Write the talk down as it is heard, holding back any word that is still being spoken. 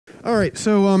All right,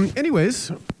 so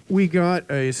anyways, we got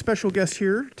a special guest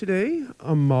here today,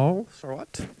 Amol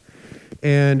Sarwate.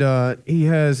 And he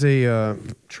has a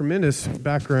tremendous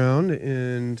background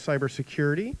in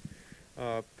cybersecurity,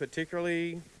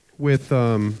 particularly with,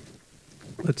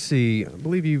 let's see, I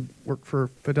believe you work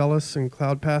for Fidelis and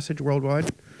Cloud Passage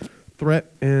Worldwide,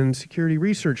 Threat and Security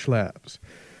Research Labs,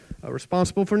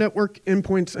 responsible for network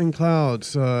endpoints and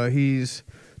clouds. He's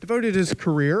devoted his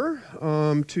career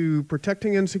to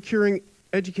protecting and securing,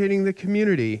 educating the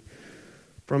community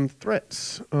from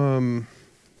threats. Got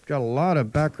a lot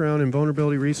of background in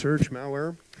vulnerability research,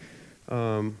 malware,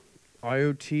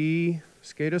 IoT,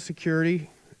 SCADA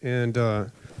security, and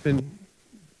been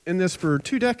in this for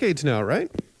 2 decades now,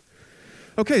 right?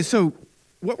 Okay, so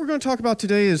what we're going to talk about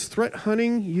today is threat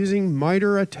hunting using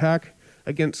MITRE ATT&CK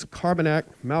against Carbanak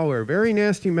malware. Very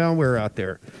nasty malware out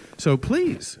there. So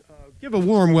please give a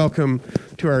warm welcome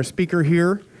to our speaker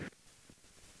here,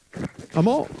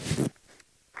 Amol.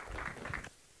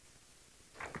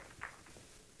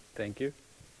 Thank you.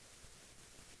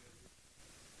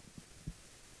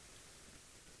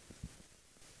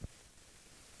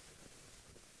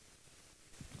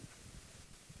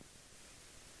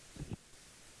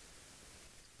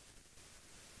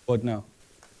 What now?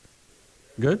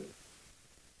 Good?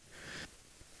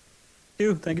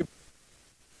 Thank you.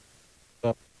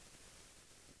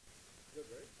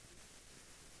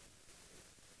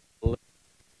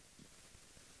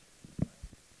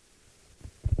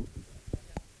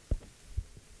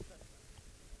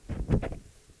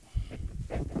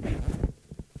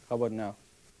 How about now?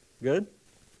 Good?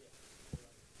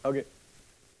 Okay.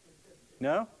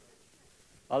 No?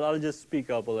 I'll just speak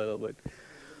up a little bit.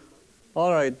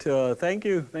 All right. Thank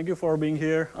you. Thank you for being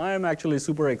here. I am actually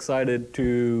super excited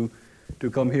to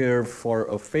come here for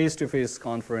a face-to-face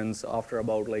conference after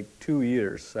about like 2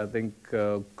 years. I think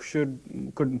could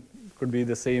be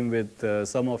the same with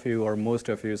some of you or most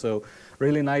of you. So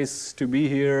really nice to be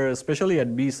here, especially at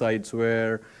BSides,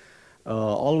 where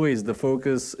always the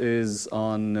focus is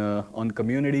on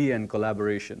community and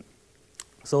collaboration.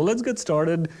 So let's get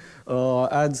started.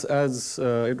 As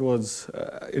it was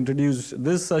introduced,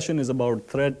 this session is about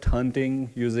threat hunting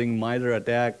using MITRE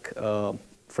ATT&CK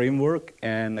Framework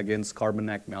and against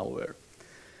Carbanak malware.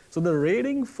 So the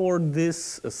rating for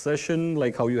this session,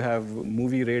 like how you have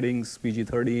movie ratings,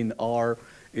 PG-13, R,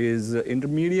 is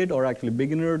intermediate or actually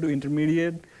beginner to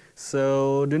intermediate.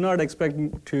 So do not expect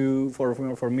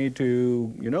for me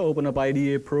to open up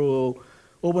IDA Pro,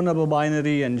 open up a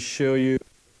binary and show you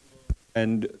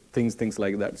and things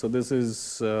like that. So this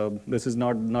is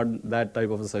not that type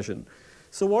of a session.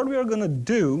 So what we are going to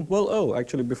do, well,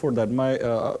 actually before that,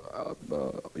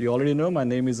 you already know my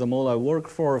name is Amol. I work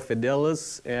for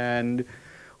Fidelis, and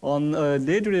on a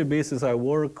day-to-day basis, I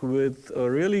work with a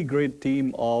really great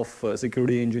team of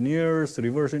security engineers,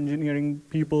 reverse engineering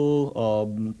people,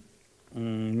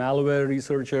 malware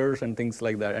researchers, and things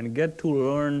like that, and get to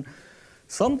learn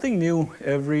something new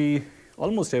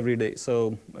almost every day.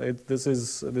 So this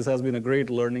has been a great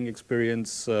learning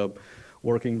experience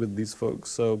working with these folks.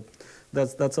 So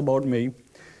that's about me.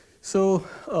 So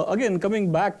again,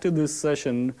 coming back to this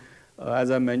session,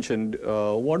 as I mentioned,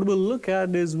 what we'll look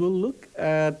at is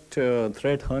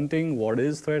threat hunting, what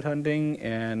is threat hunting,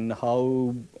 and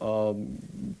how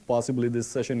possibly this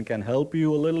session can help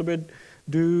you a little bit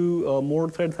do more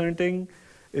threat hunting.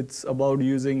 It's about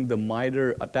using the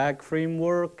MITRE ATT&CK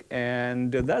Framework,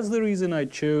 and that's the reason I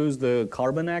chose the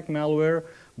Carbanak malware,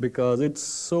 because it's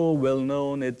so well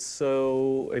known. It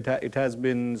has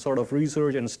been sort of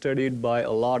researched and studied by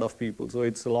a lot of people, so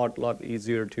it's a lot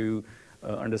easier to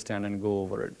understand and go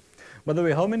over it. By the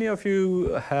way, how many of you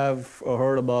have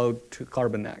heard about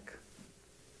Carbanak?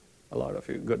 A lot of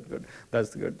you. Good.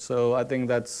 That's good. So I think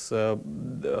that's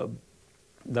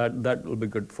that will be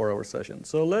good for our session.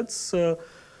 So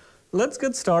let's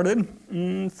get started.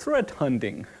 Threat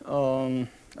hunting. I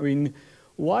mean,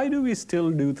 why do we still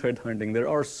do threat hunting? There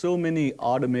are so many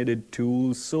automated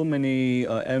tools, so many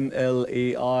ML,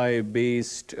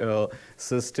 AI-based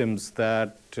systems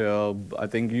that I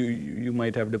think you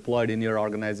might have deployed in your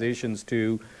organizations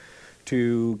to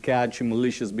catch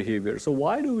malicious behavior. So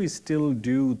why do we still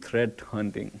do threat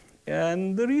hunting?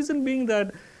 And the reason being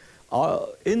that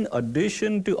in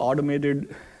addition to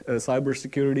automated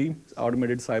cybersecurity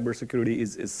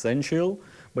is essential.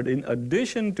 But in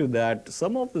addition to that,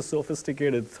 some of the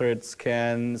sophisticated threats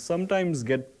can sometimes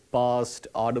get past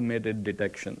automated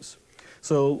detections.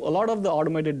 So a lot of the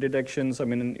automated detections, I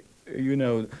mean,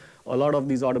 a lot of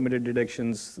these automated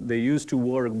detections, they used to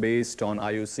work based on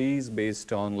IOCs,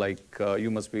 based on you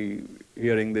must be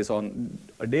hearing this on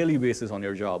a daily basis on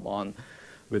your job, on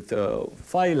with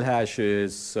file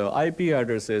hashes, IP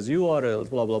addresses, URLs,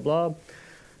 blah, blah, blah,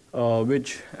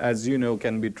 which, as you know,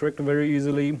 can be tricked very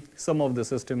easily. Some of the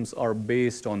systems are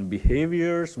based on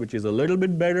behaviors, which is a little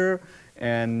bit better.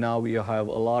 And now we have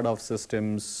a lot of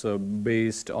systems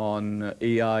based on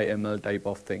AI, ML type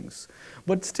of things.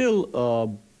 But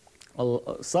still,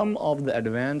 some of the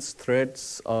advanced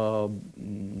threats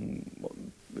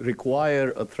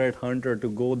require a threat hunter to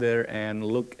go there and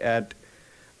look at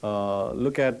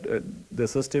the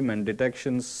system and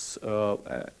detections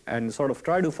and sort of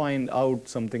try to find out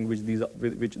something which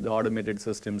the automated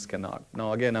systems cannot.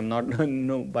 Now again, I'm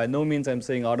not by no means I'm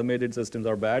saying automated systems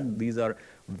are bad. These are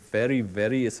very,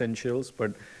 very essentials,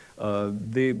 but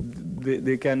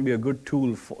they can be a good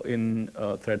tool in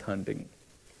threat hunting.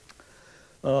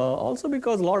 Also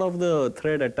because a lot of the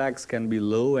threat attacks can be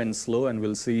low and slow, and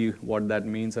we'll see what that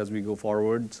means as we go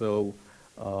forward. So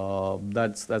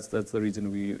that's the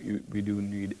reason we do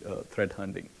need threat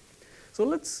hunting. So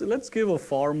let's give a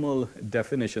formal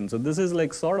definition. So this is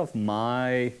like sort of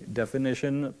my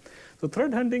definition. So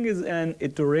threat hunting is an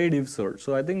iterative search.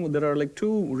 So I think there are like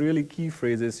two really key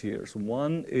phrases here. So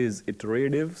one is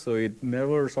iterative, so it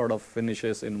never sort of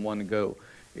finishes in one go,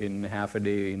 in half a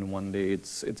day, in one day.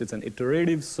 It's an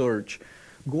iterative search,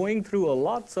 going through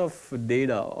lots of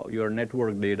data, your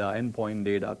network data, endpoint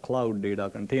data, cloud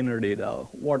data, container data,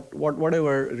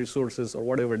 whatever resources or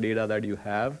whatever data that you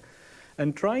have,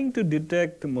 and trying to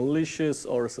detect malicious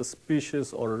or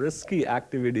suspicious or risky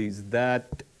activities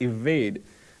that evade.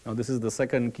 Now this is the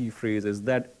second key phrase, is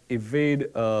that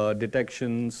evade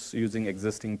detections using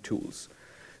existing tools.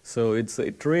 So it's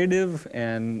iterative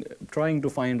and trying to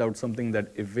find out something that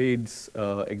evades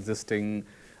existing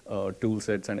tool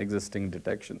sets and existing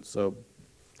detections. So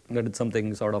that is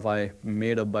something sort of I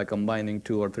made up by combining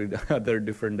 2 or 3 other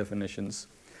different definitions.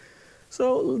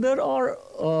 So there are,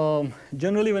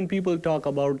 generally when people talk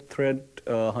about threat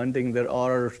hunting, there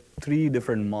are 3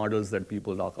 different models that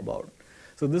people talk about.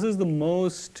 So this is the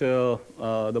most,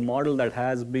 the model that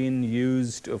has been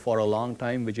used for a long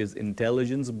time, which is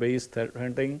intelligence-based threat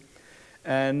hunting.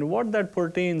 And what that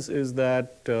pertains is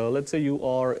that, let's say you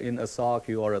are in a SOC,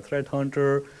 you are a threat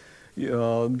hunter.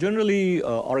 Generally,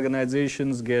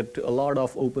 organizations get a lot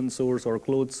of open source or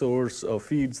closed source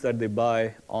feeds that they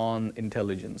buy on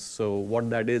intelligence. So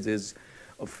what that is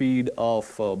a feed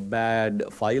of bad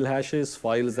file hashes,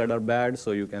 files that are bad,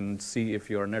 so you can see if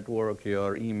your network,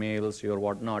 your emails, your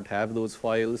whatnot have those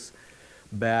files.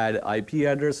 Bad IP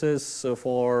addresses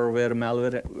for where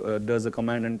malware does a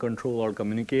command and control or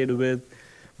communicate with.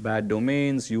 Bad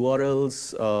domains,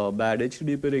 URLs, bad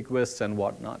HTTP requests, and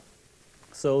whatnot.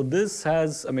 So this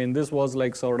has, I mean, this was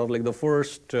like sort of like the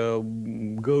first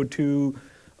go-to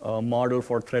model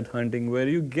for threat hunting, where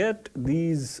you get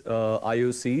these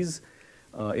IOCs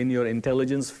in your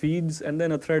intelligence feeds, and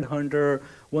then a threat hunter,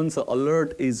 once an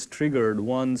alert is triggered,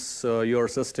 once your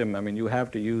system, I mean, you have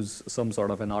to use some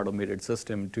sort of an automated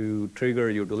system to trigger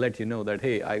you, to let you know that,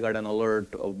 hey, I got an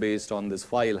alert based on this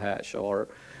file hash or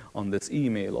on this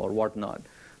email or whatnot.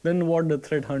 Then what the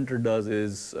threat hunter does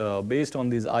is, based on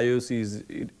these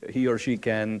IOCs, he or she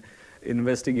can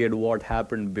investigate what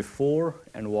happened before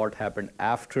and what happened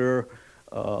after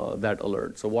that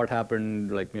alert. So what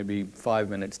happened like maybe 5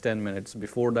 minutes, 10 minutes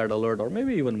before that alert, or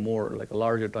maybe even more, like a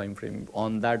larger time frame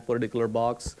on that particular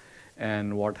box,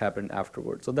 and what happened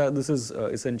afterwards. So this is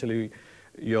essentially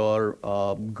your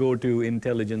go-to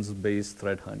intelligence-based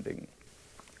threat hunting.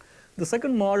 The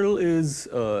second model is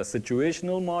a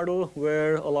situational model,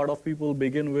 where a lot of people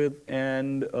begin with,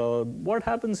 and what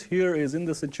happens here is, in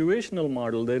the situational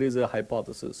model, there is a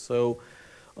hypothesis. So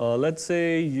let's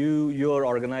say your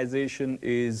organization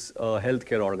is a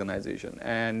healthcare organization,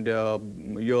 and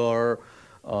your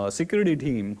security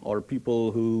team or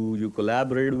people who you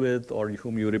collaborate with or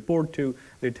whom you report to,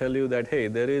 they tell you that, hey,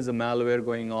 there is a malware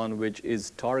going on which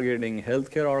is targeting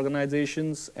healthcare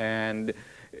organizations, and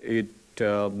it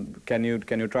can you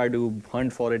try to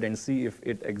hunt for it and see if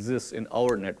it exists in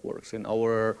our networks, in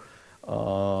our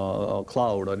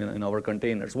cloud, or in our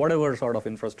containers, whatever sort of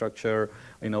infrastructure,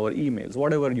 in our emails,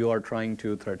 whatever you are trying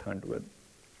to threat hunt with.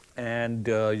 And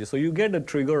so you get a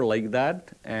trigger like that,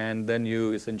 and then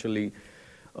you essentially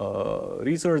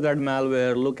research that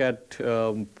malware, look at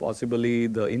possibly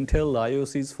the intel,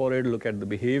 IOCs for it, look at the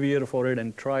behavior for it,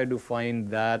 and try to find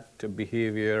that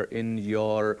behavior in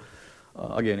your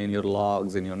again, in your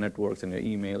logs, in your networks, in your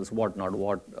emails, whatnot,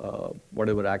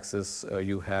 whatever access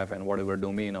you have and whatever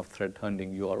domain of threat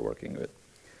hunting you are working with.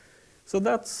 So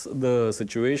that's the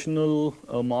situational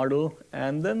model.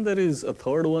 And then there is a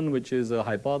third one, which is a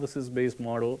hypothesis-based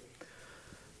model.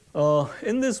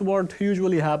 In this, what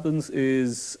usually happens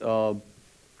is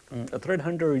A threat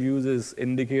hunter uses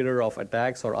indicator of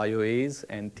attacks or IOAs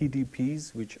and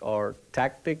TTPs, which are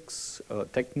tactics,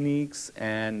 techniques,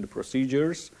 and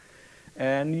procedures,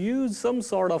 and use some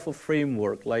sort of a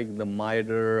framework like the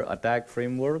MITRE ATT&CK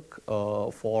Framework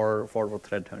for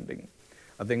threat hunting.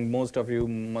 I think most of you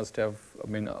must have,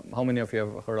 how many of you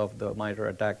have heard of the MITRE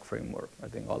ATT&CK Framework? I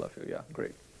think all of you, yeah,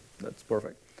 great. That's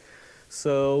perfect.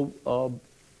 So,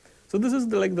 so this is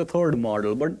like the third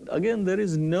model, but again, there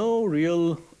is no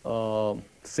real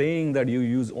saying that you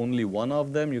use only one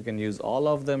of them. You can use all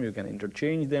of them, you can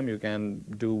interchange them, you can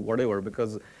do whatever,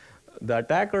 because the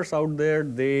attackers out there,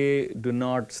 they do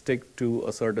not stick to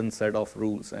a certain set of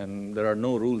rules, and there are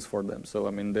no rules for them. So,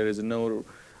 there is no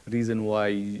reason why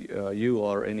you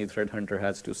or any threat hunter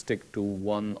has to stick to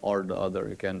one or the other.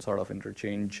 You can sort of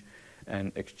interchange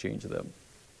and exchange them.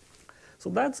 So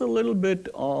that's a little bit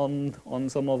on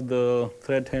some of the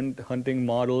threat hunting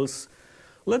models.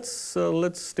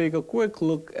 Let's take a quick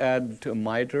look at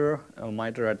MITRE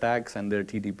attacks and their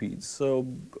TTPs. So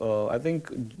I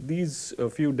think these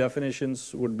few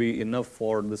definitions would be enough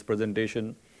for this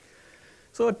presentation.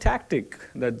 So a tactic,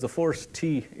 that's the first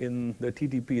T in the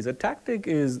TTPs. A tactic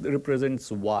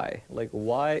represents why. Like,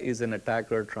 why is an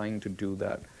attacker trying to do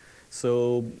that?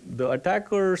 So the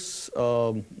attacker's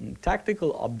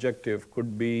tactical objective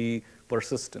could be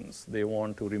persistence. They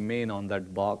want to remain on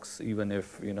that box even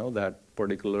if that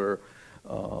particular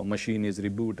machine is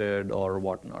rebooted or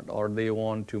whatnot, or they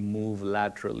want to move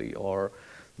laterally, or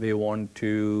they want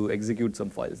to execute some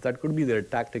files. That could be their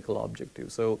tactical objective.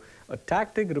 So a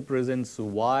tactic represents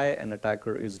why an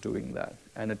attacker is doing that,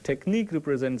 and a technique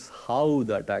represents how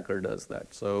the attacker does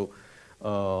that. So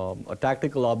a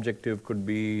tactical objective could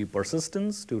be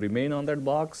persistence, to remain on that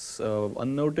box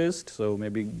unnoticed. So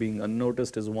maybe being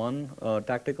unnoticed is one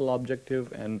tactical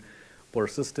objective, and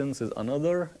persistence is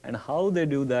another. And how they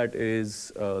do that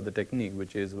is the technique,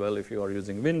 which is, well, if you are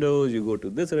using Windows, you go to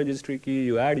this registry key,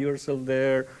 you add yourself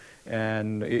there,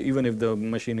 and even if the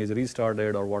machine is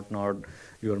restarted or whatnot,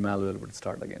 your malware would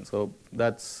start again. So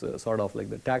that's sort of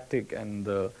like the tactic and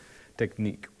the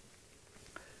technique.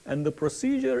 And the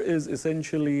procedure is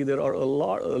essentially, there are a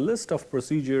list of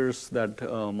procedures that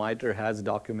MITRE has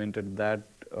documented that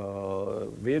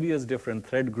various different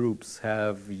threat groups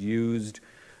have used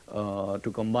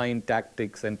to combine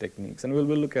tactics and techniques. And we'll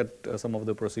look at some of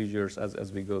the procedures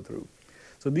as we go through.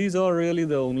 So these are really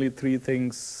the only three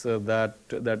things that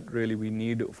really we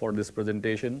need for this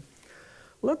presentation.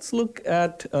 Let's look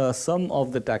at some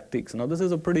of the tactics. Now this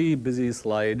is a pretty busy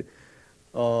slide.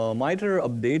 MITRE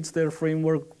updates their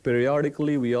framework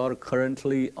periodically. We are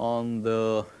currently on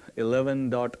the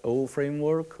 11.0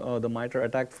 framework, the MITRE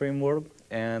ATT&CK Framework,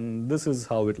 and this is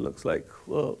how it looks like.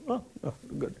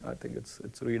 Good, I think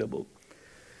it's readable.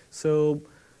 So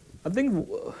I think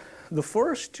the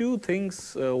first two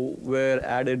things were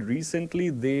added recently.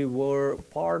 They were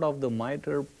part of the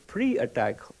MITRE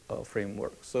pre-attack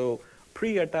framework. So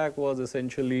pre-attack was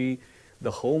essentially the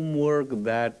homework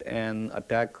that an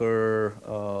attacker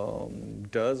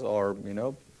does, or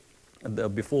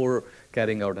before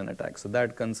carrying out an attack. So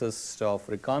that consists of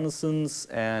reconnaissance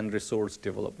and resource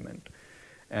development.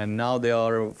 And now they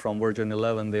are, from version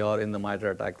 11, they are in the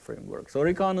MITRE ATT&CK Framework. So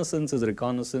reconnaissance is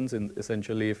reconnaissance.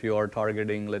 Essentially, if you are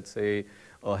targeting, let's say,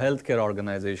 a healthcare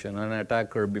organization, an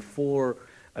attacker before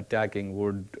attacking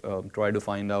would try to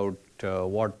find out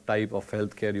what type of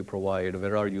healthcare you provide,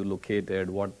 where are you located,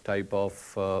 what type of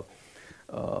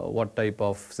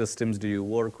systems do you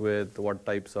work with, what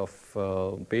types of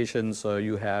patients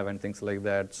you have, and things like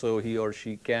that. So he or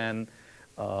she can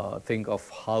think of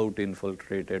how to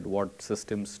infiltrate it, what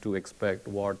systems to expect,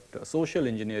 what social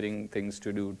engineering things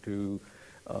to do to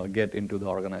get into the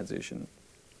organization.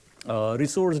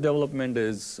 Resource development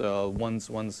is once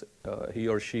he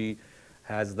or she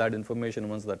has that information,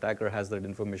 once the attacker has that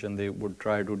information, they would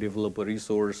try to develop a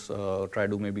resource, try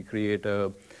to maybe create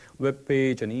a web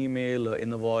page, an email, an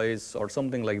invoice, or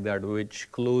something like that,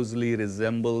 which closely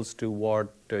resembles to what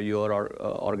your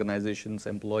organization's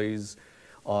employees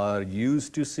are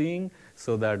used to seeing,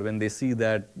 so that when they see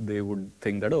that, they would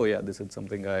think that, oh yeah, this is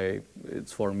something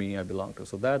it's for me, I belong to.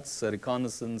 So that's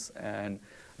reconnaissance and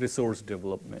resource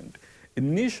development.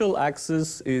 Initial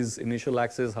access is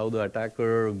how the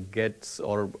attacker gets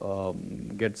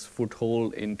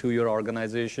foothold into your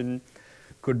organization.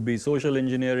 Could be social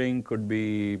engineering, could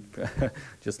be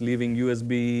just leaving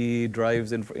USB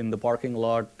drives in the parking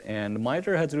lot. And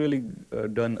MITRE has really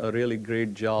done a really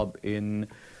great job in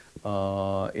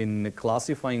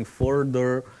classifying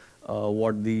further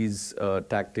what these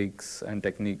tactics and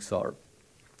techniques are.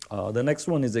 The next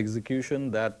one is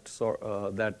execution. That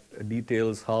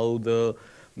details how the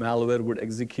malware would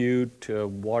execute,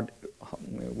 what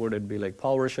would it be, like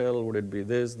PowerShell, would it be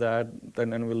this, that,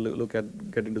 then and we'll get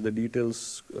into the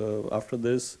details after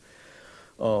this.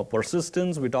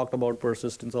 Persistence, we talked about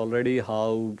persistence already,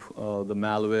 how the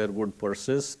malware would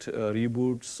persist,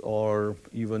 reboots, or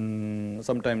even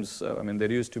sometimes, I mean,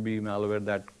 there used to be malware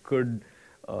that could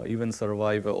even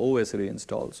survive a OS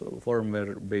reinstall, so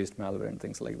firmware-based malware and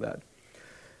things like that.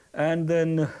 And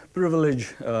then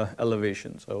privilege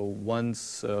elevation. So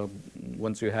once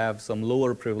you have some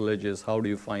lower privileges, how do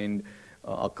you find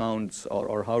accounts,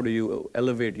 or how do you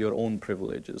elevate your own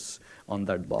privileges on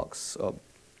that box?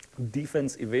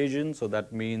 Defense evasion, so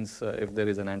that means if there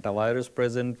is an antivirus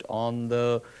present on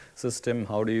the system,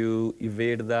 how do you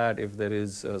evade that? If there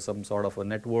is some sort of a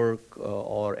network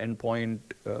or endpoint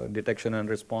detection and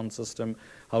response system,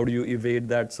 how do you evade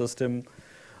that system?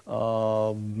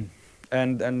 And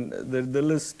the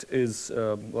list is,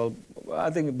 well, I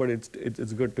think, but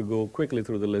it's good to go quickly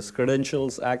through the list.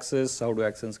 Credentials, access, how to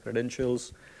access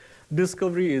credentials.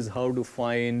 Discovery is how to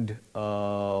find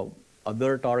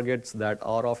other targets that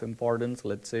are of importance.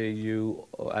 Let's say you,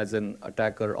 as an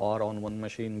attacker, are on one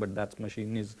machine, but that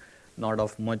machine is not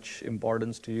of much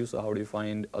importance to you, so how do you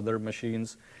find other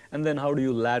machines? And then how do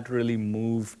you laterally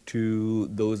move to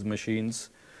those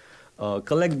machines?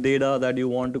 Collect data that you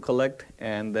want to collect,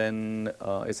 and then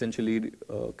essentially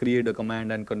create a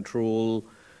command and control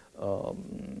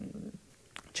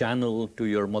channel to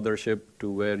your mothership, to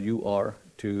where you are,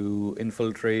 to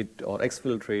infiltrate or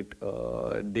exfiltrate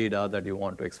data that you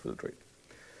want to exfiltrate.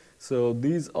 So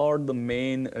these are the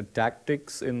main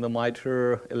tactics in the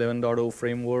MITRE 11.0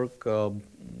 framework.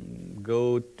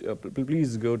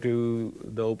 Please go to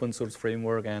the open source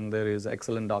framework, and there is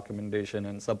excellent documentation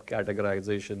and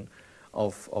subcategorization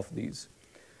of these.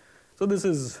 So this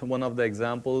is one of the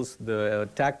examples. The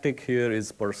tactic here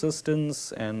is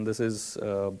persistence, and this is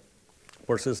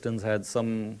persistence had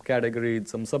some categories,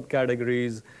 some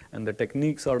subcategories, and the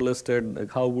techniques are listed.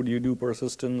 Like how would you do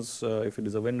persistence if it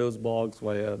is a Windows box,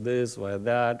 via this, via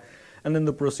that. And then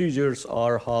the procedures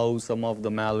are how some of the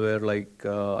malware, like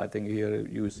I think here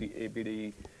you see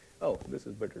APD, oh, this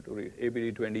is better to read,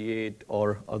 APD 28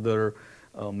 or other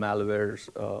malwares,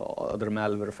 other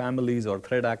malware families or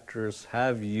threat actors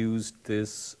have used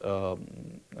this,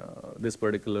 this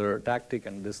particular tactic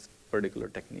and this particular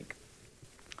technique.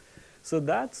 So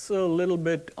that's a little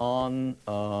bit on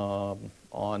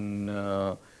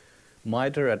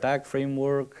MITRE ATT&CK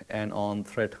Framework and on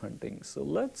threat hunting. So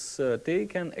let's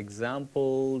take an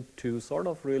example to sort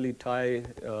of really tie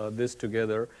this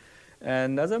together.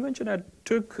 And as I mentioned, I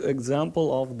took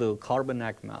example of the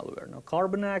Carbanak malware. Now,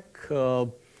 Carbanak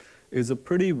is a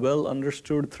pretty well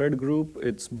understood threat group.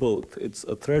 It's both. It's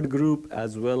a threat group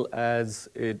as well as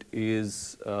it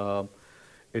is the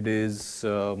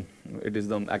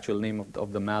actual name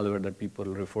of the malware that people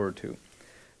refer to.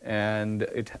 And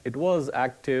it was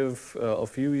active a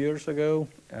few years ago.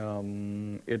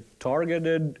 It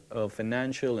targeted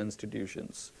financial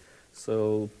institutions.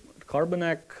 So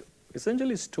Carbanak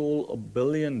essentially stole $1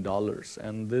 billion,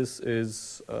 and this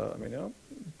is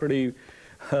pretty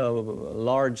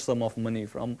large sum of money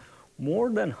from more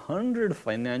than 100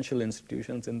 financial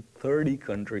institutions in 30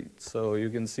 countries. So you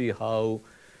can see how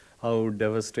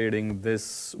devastating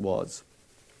this was.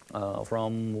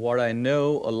 From what I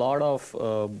know, a lot of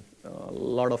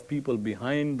people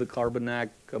behind the Carbanak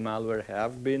malware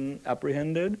have been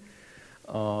apprehended,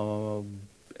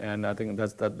 and I think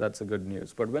that's a good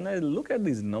news. But when I look at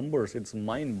these numbers, it's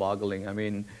mind-boggling. I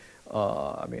mean,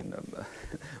 a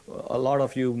lot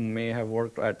of you may have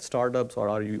worked at startups, or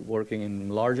are you working in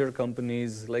larger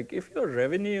companies. Like, if your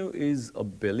revenue is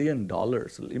 $1 billion,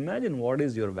 imagine what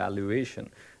is your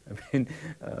valuation. I mean,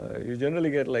 you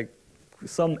generally get like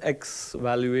some X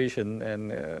valuation,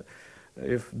 and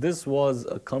if this was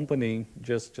a company,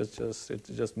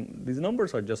 these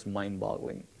numbers are just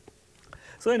mind-boggling.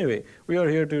 So anyway, we are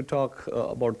here to talk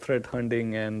about threat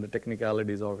hunting and the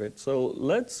technicalities of it. So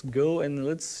let's go and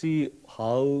let's see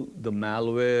how the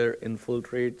malware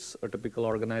infiltrates a typical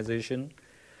organization,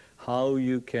 how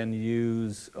you can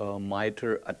use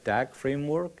MITRE ATT&CK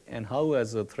Framework, and how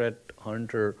as a threat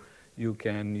hunter you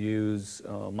can use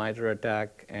MITRE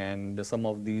ATT&CK and some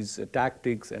of these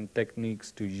tactics and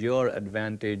techniques to your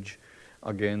advantage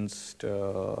against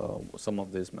some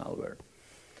of this malware.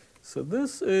 So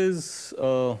this is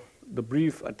the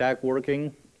brief attack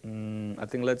working. I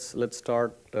think let's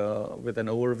start with an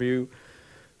overview.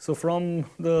 So from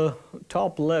the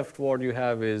top left, what you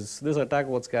have is this attack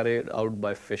was carried out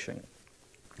by phishing.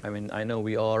 I mean, I know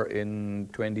we are in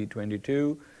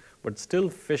 2022, but still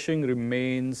phishing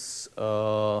remains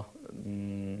the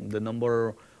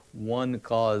number one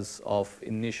cause of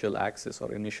initial access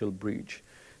or initial breach.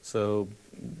 So,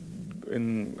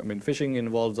 phishing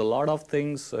involves a lot of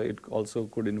things. It also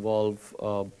could involve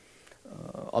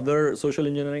other social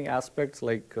engineering aspects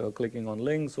like clicking on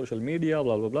links, social media,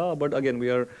 blah, blah, blah. But again, we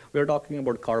are talking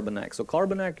about Carbanak. So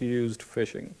Carbanak used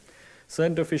phishing.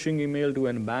 Sent a phishing email to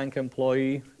a bank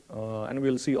employee, and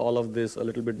we'll see all of this a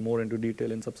little bit more into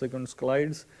detail in subsequent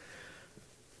slides.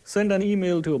 Send an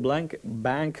email to a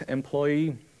bank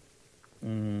employee,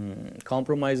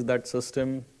 compromised that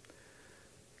system,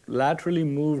 laterally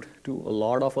moved to a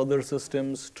lot of other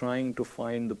systems trying to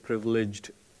find the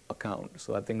privileged account.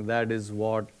 So I think that is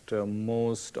what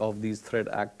most of these threat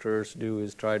actors do,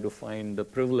 is try to find the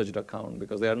privileged account,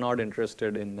 because they are not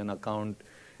interested in an account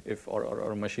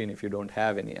or a machine if you don't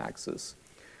have any access.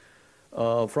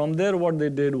 From there, what they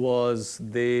did was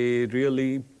they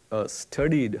really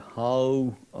studied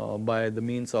how, by the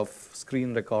means of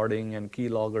screen recording and key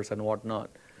loggers and whatnot,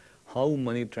 how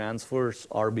money transfers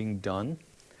are being done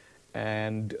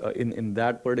and in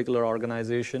that particular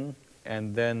organization,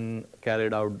 and then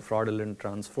carried out fraudulent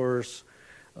transfers,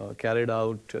 carried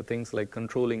out things like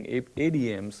controlling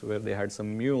ADMs, where they had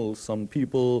some mules. Some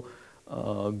people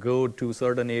go to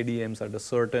certain ADMs at a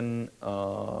certain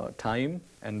time,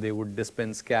 and they would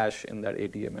dispense cash in that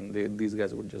ATM, and these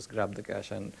guys would just grab the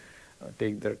cash and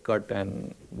take their cut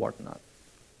and whatnot.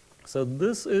 So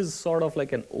this is sort of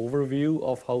like an overview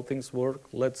of how things work.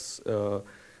 Let's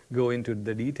go into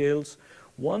the details.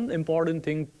 One important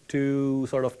thing to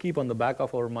sort of keep on the back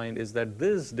of our mind is that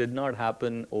this did not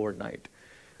happen overnight,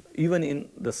 even in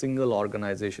the single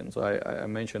organization. So I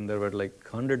mentioned there were like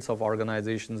hundreds of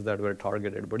organizations that were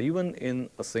targeted, but even in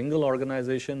a single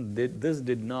organization, this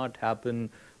did not happen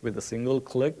with a single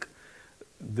click.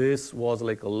 This was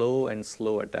like a low and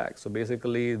slow attack. So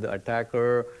basically, the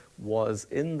attacker was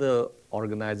in the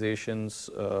organization's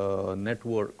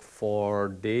network for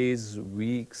days,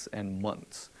 weeks, and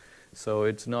months. So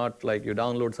it's not like you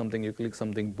download something, you click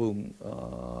something, boom,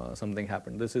 something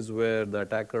happened. This is where the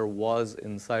attacker was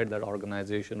inside that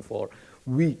organization for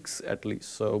weeks at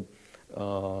least. So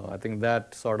I think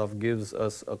that sort of gives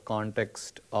us a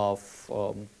context of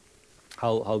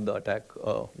how the attack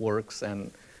works and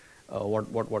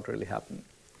what really happened.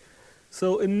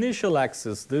 So initial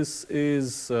access, this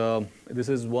is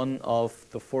one of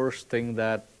the first thing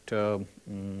that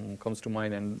comes to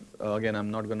mind, and again, I'm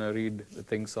not going to read the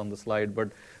things on the slide, but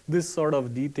this sort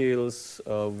of details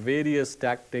various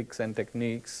tactics and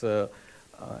techniques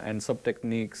and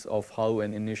sub-techniques of how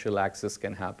an initial access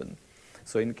can happen.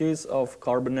 So in case of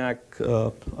Carbanak,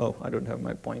 oh, I don't have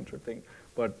my pointer thing,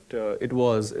 but it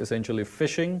was essentially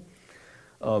phishing,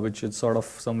 which is sort of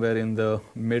somewhere in the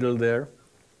middle there.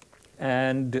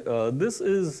 And this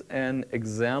is an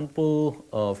example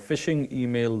phishing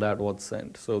email that was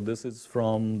sent. So this is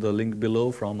from the link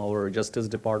below from our Justice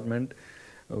Department,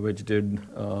 which did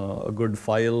a good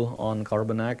file on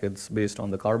Carbanak. It's based on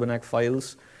the Carbanak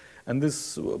files. And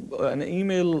this, an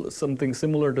email, something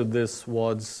similar to this,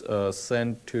 was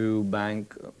sent to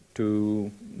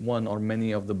one or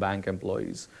many of the bank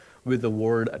employees with a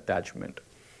word attachment.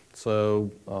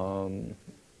 So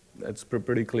it's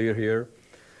pretty clear here.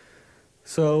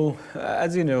 So,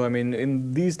 as you know, I mean,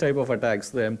 in these type of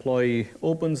attacks, the employee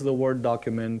opens the Word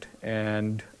document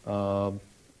and,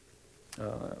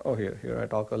 here I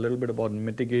talk a little bit about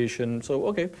mitigation. So,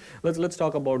 okay, let's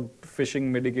talk about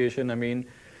phishing mitigation. I mean,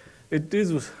 it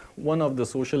is one of the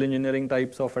social engineering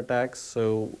types of attacks.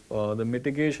 So, the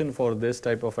mitigation for this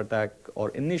type of attack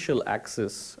or initial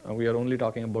access, we are only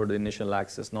talking about the initial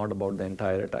access, not about the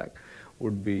entire attack,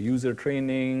 would be user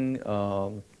training,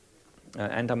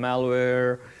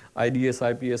 anti-malware, IDS,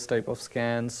 IPS type of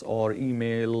scans, or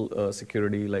email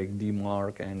security like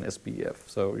DMARC and SPF.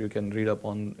 So you can read up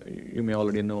on, you may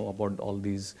already know about all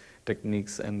these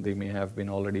techniques, and they may have been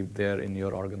already there in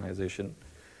your organization.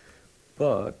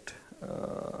 But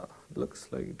looks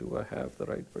like, do I have the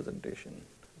right presentation?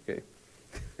 Okay.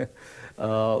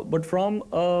 But from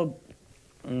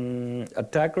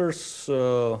attacker's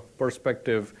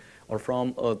perspective, or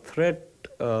from a threat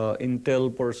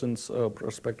intel person's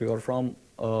perspective, or from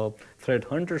a threat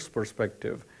hunter's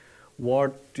perspective,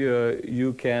 what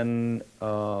you can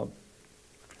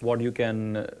look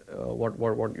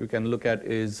at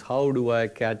is, how do I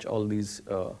catch all these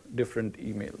different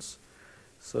emails?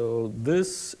 So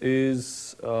this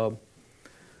is a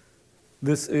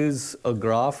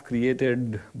graph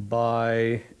created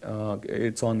by,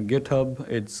 it's on GitHub.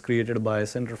 It's created by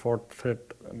Center for Threat.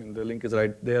 I mean, the link is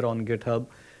right there on GitHub.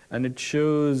 And it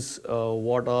shows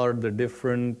what are the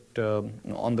different,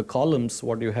 on the columns,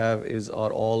 what you have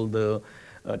are all the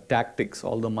tactics,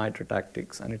 all the MITRE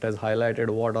tactics, and it has highlighted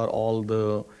what are all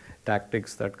the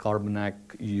tactics that Carbanak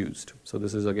used. So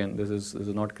this is, again, this is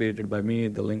not created by me,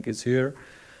 the link is here.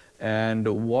 And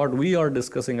what we are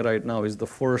discussing right now is the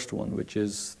first one, which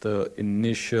is the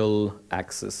initial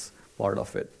access part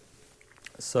of it.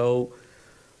 So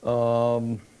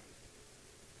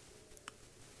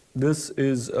this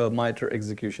is a MITRE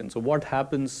execution. So what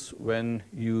happens when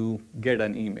you get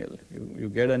an email? You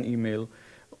get an email.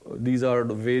 These are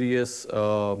the various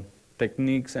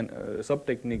techniques and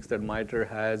sub-techniques that MITRE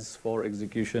has for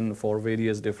execution for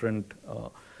various different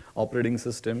operating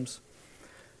systems.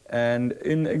 And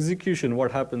in execution,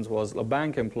 what happens was a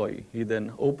bank employee, he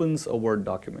then opens a Word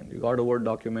document. You got a Word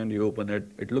document, you open it,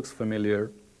 it looks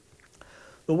familiar.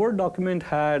 The Word document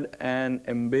had an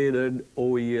embedded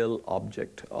OEL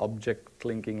object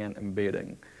linking and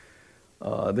embedding.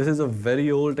 This is a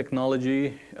very old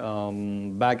technology.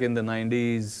 Back in the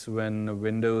 90s when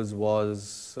Windows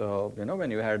was, when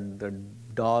you had the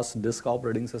DOS disk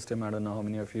operating system, I don't know how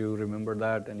many of you remember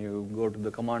that, and you go to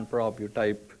the command prompt, you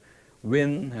type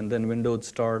Win, and then Windows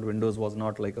start. Windows was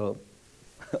not like a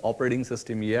operating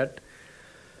system yet.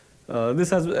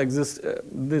 This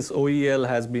OEL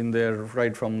has been there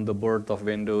right from the birth of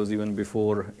Windows, even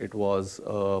before it was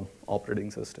an operating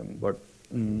system. But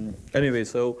anyway,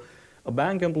 so a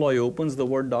bank employee opens the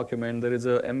Word document. There is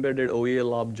an embedded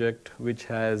OEL object which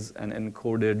has an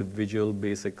encoded Visual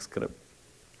Basic script.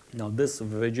 Now this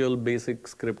Visual Basic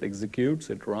script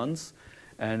executes, it runs,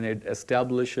 and it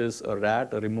establishes a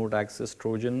RAT, a remote access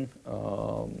Trojan.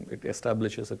 It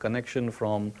establishes a connection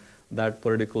from that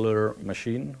particular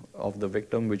machine of the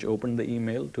victim which opened the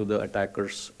email to the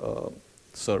attacker's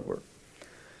server.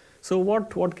 So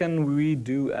what can we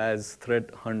do as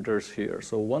threat hunters here?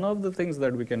 So one of the things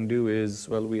that we can do is,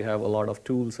 well, we have a lot of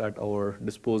tools at our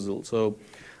disposal. So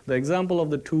the example of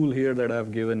the tool here that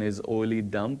I've given is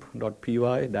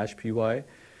oledump.py-py.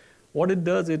 What it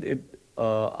does, it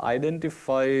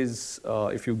identifies,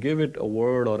 if you give it a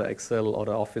Word or Excel or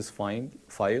an Office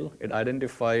file, it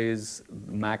identifies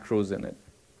macros in it.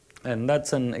 And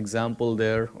that's an example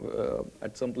there.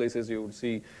 At some places you would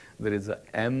see there is a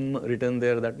M written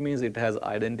there. That means it has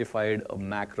identified a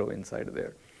macro inside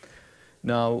there.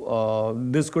 Now,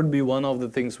 this could be one of the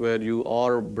things where you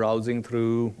are browsing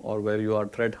through or where you are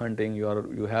threat hunting,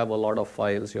 you have a lot of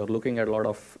files, you're looking at a lot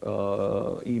of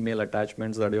email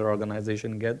attachments that your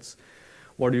organization gets.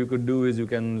 What you could do is you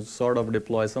can sort of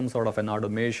deploy some sort of an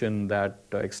automation that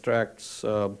extracts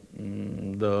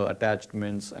the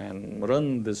attachments and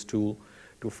run this tool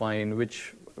to find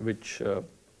which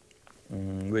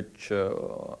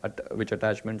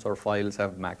attachments or files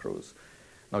have macros.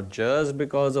 Now, just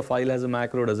because a file has a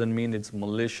macro doesn't mean it's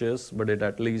malicious, but it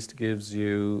at least gives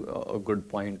you a good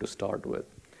point to start with.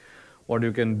 What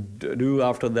you can do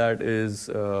after that is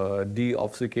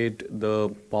deobfuscate the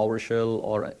PowerShell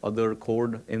or other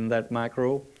code in that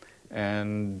macro.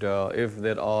 And if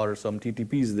there are some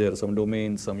TTPs there, some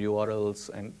domains, some URLs,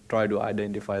 and try to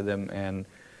identify them and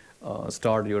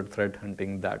start your threat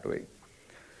hunting that way.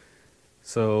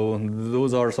 So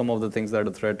those are some of the things that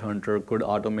a threat hunter could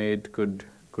automate, could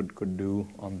do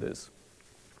on this.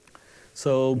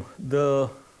 So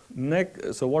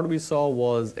so what we saw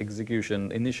was execution,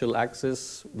 initial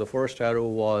access. The first arrow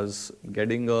was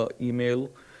getting a email,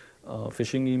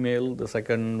 phishing email. The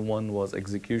second one was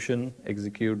execution,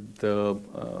 execute the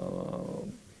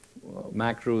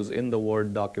macros in the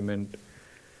Word document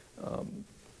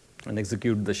and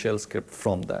execute the shell script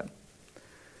from that.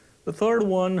 The third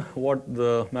one, what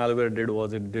the malware did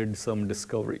was it did some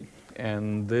discovery.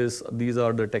 And these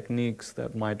are the techniques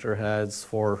that MITRE has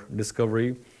for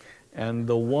discovery. And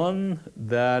the one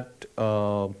that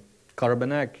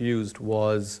Carbanak used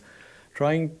was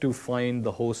trying to find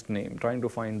the host name, trying to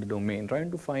find the domain,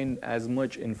 trying to find as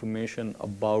much information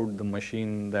about the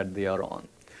machine that they are on.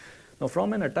 Now,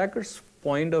 from an attacker's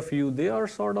point of view, they are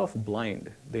sort of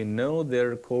blind. They know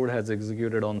their code has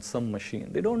executed on some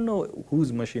machine. They don't know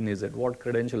whose machine is it, what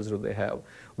credentials do they have,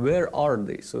 where are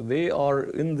they? So they are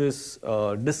in this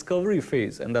discovery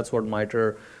phase, and that's what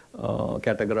MITRE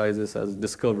categorizes as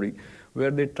discovery, where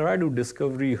they try to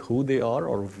discover who they are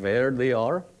or where they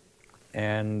are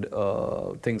and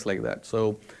things like that.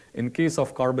 So in case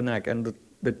of Carbanak, and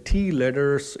the T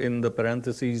letters in the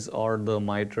parentheses are the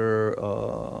MITRE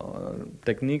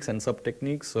techniques and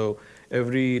sub-techniques. So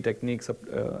every technique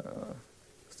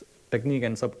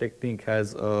and sub-technique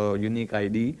has a unique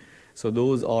ID. So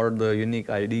those are the unique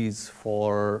IDs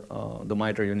for the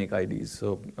MITRE unique IDs.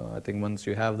 So I think once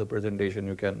you have the presentation,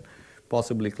 you can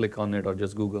possibly click on it or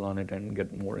just Google on it and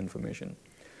get more information.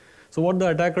 So what the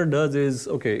attacker does is,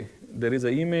 okay, there is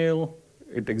an email,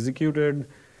 it executed.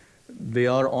 They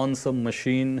are on some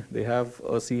machine, they have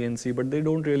a CNC, but they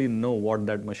don't really know what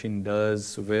that machine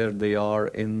does, where they are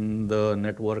in the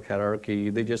network hierarchy.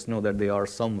 They just know that they are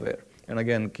somewhere. And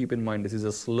again, keep in mind, this is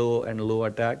a slow and low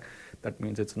attack. That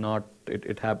means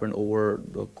it happened over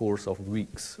the course of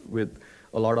weeks with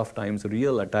a lot of times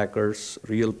real attackers,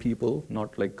 real people,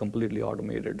 not like completely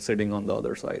automated, sitting on the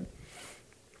other side.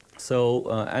 So,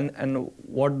 and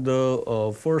what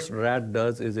the first rat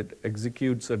does is it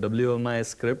executes a WMI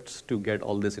scripts to get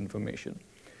all this information.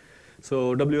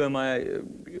 So WMI,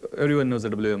 everyone knows the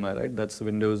WMI, right? That's the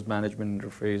Windows Management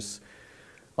Interface.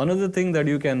 Another thing that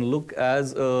you can look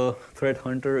as a threat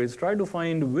hunter is try to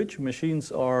find which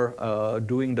machines are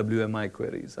doing WMI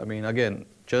queries. I mean, again,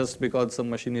 just because some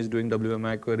machine is doing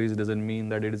WMI queries doesn't mean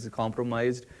that it is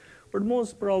compromised. But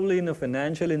most probably in a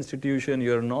financial institution,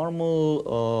 your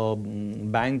normal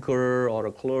banker or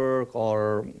a clerk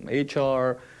or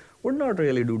HR would not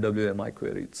really do WMI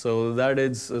queries. So that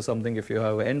is something, if you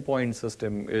have an endpoint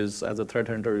system, is as a threat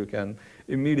hunter you can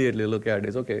immediately look at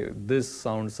is, okay, this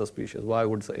sounds suspicious. Why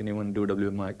would anyone do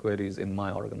WMI queries in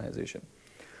my organization?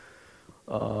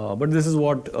 But this is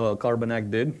what Carbanak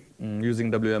did.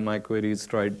 Using WMI queries,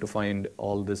 tried to find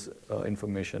all this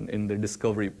information in the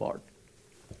discovery part.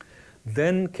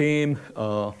 Then came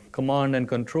command and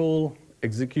control,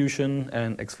 execution,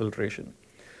 and exfiltration.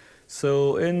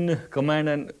 So in command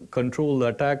and control, the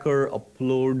attacker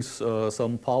uploads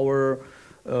some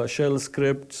PowerShell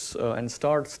scripts and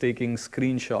starts taking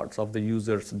screenshots of the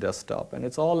user's desktop. And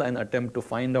it's all an attempt to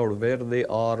find out where they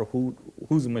are,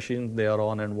 whose machines they are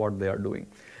on, and what they are doing.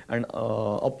 And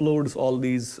uploads all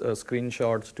these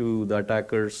screenshots to the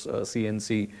attacker's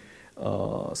CNC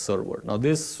server. Now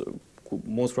this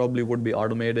most probably would be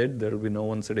automated. There will be no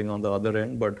one sitting on the other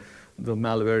end, but the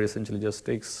malware essentially just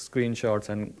takes screenshots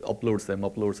and uploads them.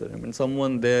 And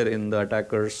someone there in the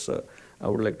attacker's, I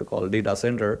would like to call data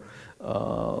center,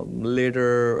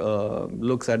 later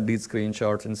looks at these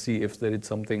screenshots and see if there is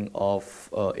something of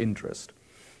interest.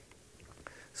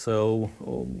 So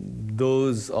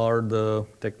those are the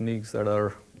techniques that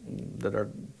are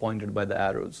pointed by the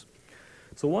arrows.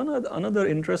 So another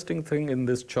interesting thing in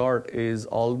this chart is,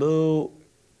 although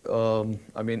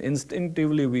I mean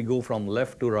instinctively we go from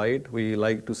left to right, we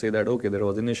like to say that, okay, there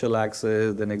was initial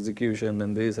access, then execution,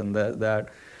 then this and that.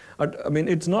 I mean,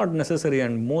 it's not necessary,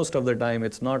 and most of the time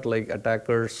it's not like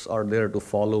attackers are there to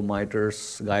follow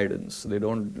MITRE's guidance. They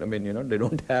don't, I mean, you know, they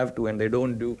don't have to, and they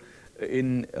don't do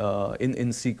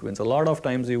in sequence. A lot of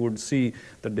times you would see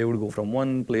that they would go from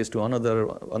one place to another,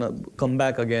 come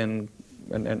back again,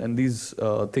 and these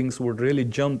things would really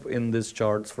jump in these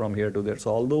charts from here to there. So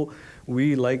although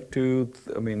we like to,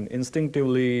 I mean,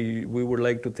 instinctively we would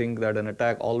like to think that an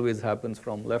attack always happens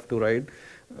from left to right.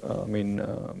 I mean,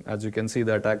 as you can see,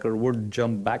 the attacker would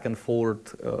jump back and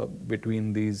forth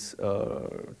between these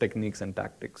techniques and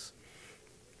tactics.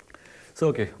 So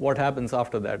okay, what happens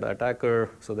after that? The attacker,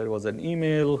 so there was an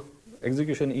email,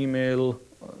 execution email,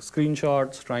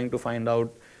 screenshots trying to find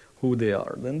out who they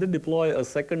are. Then they deploy a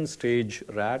second stage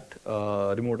RAT,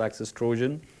 remote access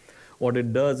Trojan. What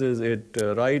it does is it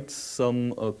writes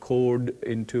some code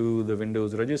into the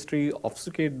Windows registry,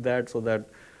 obfuscate that so that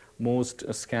most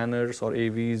scanners or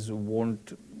AVs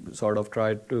won't sort of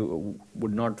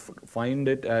would not find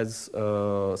it as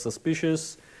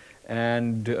suspicious,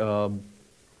 and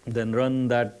then run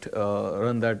that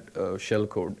shell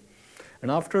code. And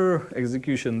after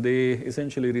execution, they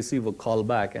essentially receive a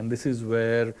callback, and this is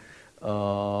where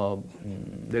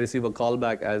they receive a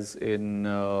callback, as in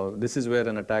this is where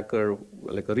an attacker,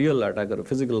 like a real attacker, a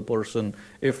physical person,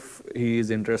 if he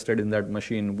is interested in that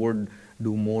machine, would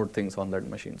do more things on that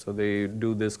machine. So they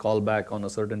do this callback on a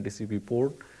certain TCP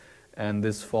port, and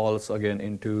this falls again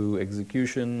into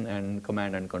execution and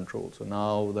command and control. So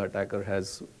now the attacker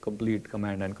has complete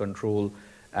command and control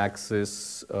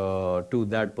access to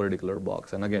that particular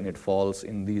box, and again it falls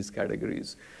in these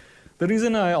categories. The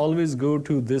reason I always go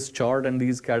to this chart and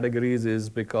these categories is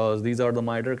because these are the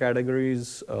MITRE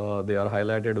categories. They are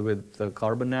highlighted with the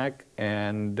Carbanak,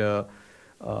 and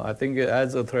I think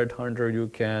as a threat hunter you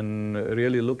can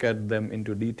really look at them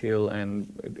into detail, and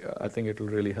I think it will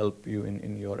really help you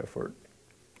in your effort.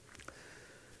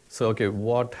 So okay,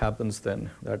 what happens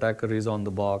then? The attacker is on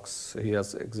the box. He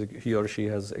or she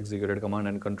has executed command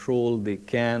and control. They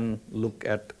can look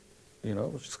at, you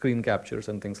know, screen captures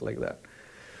and things like that.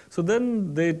 So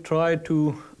then they try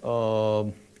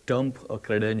to dump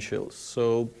credentials.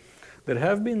 So there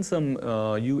have been some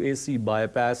UAC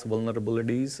bypass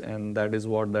vulnerabilities, and that is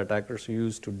what the attackers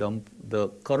use to dump the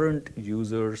current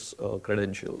user's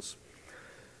credentials.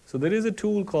 So there is a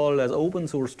tool called as open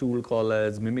source tool called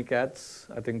as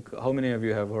Mimikatz. I think how many of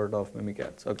you have heard of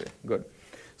Mimikatz? Okay, good.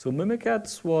 So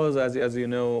Mimikatz was, as you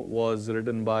know, was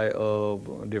written by a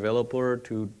developer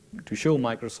to show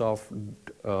Microsoft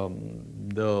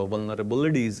the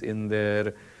vulnerabilities in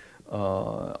their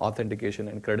authentication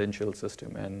and credential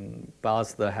system, and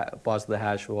pass the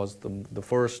hash was the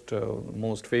first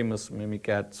most famous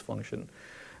Mimikatz function.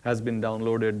 Has been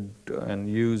downloaded and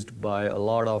used by a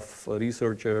lot of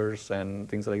researchers and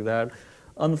things like that.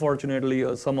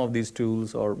 Unfortunately, some of these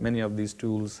tools or many of these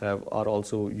tools are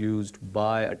also used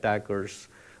by attackers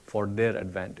for their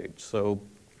advantage. So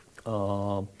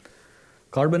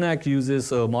Carbanak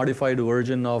uses a modified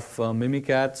version of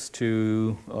Mimikatz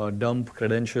to dump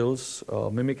credentials.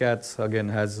 Mimikatz again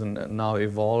has now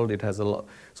evolved. It has a lot.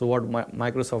 So what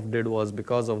Microsoft did was,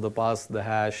 because of the pass the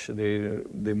hash,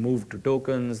 they moved to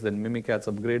tokens. Then Mimikatz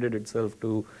upgraded itself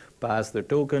to pass the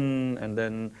token, and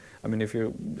then I mean,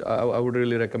 I would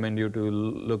really recommend you to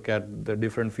look at the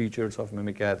different features of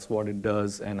Mimikatz, what it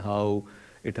does, and how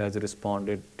it has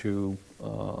responded to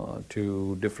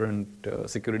different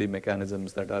security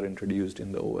mechanisms that are introduced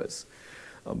in the OS.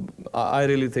 I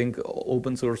really think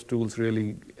open source tools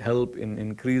really help in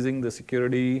increasing the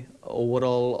security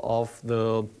overall of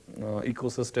the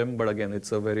ecosystem, but again,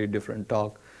 it's a very different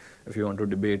talk if you want to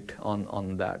debate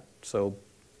on that. So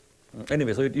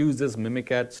anyway, so it uses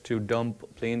Mimikatz to dump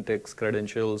plain text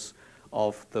credentials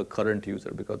of the current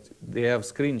user, because they have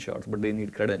screenshots, but they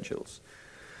need credentials.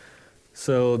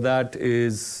 So that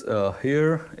is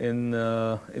here in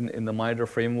the MITRE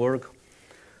framework.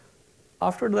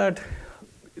 After that,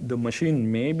 the machine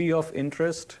may be of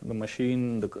interest.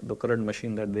 The current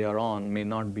machine that they are on may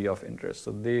not be of interest.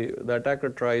 So the attacker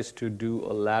tries to do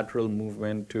a lateral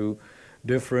movement to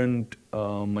different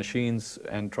machines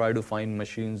and try to find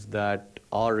machines that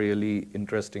are really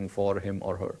interesting for him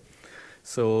or her.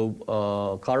 So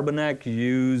Carbanak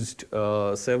used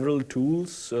several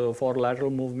tools for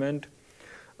lateral movement.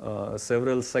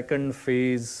 Several second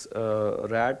phase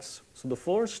RATs. So the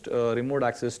first remote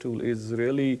access tool is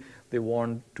really, they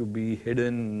want to be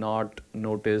hidden, not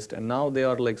noticed, and now they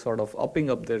are like sort of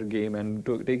upping up their game and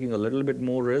taking a little bit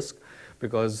more risk,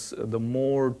 because the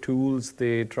more tools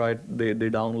they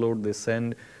download, they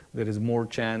send, there is more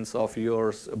chance of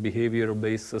your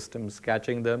behavior-based systems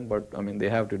catching them. But I mean, they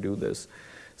have to do this.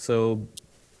 So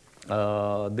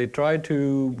they try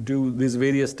to do these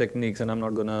various techniques, and I'm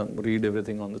not going to read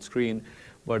everything on the screen,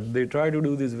 but they try to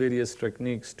do these various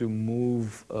techniques to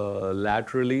move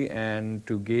laterally and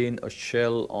to gain a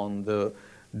shell on the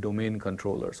domain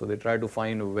controller. So they try to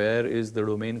find where is the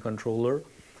domain controller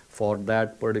for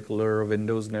that particular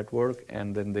Windows network,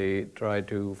 and then they try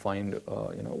to find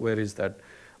where is that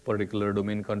particular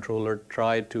domain controller,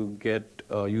 try to get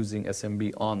using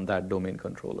SMB on that domain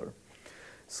controller.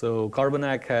 So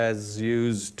Carbanak has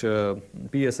used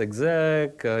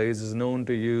BSidesSF, is known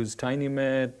to use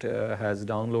TinyMet, has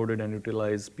downloaded and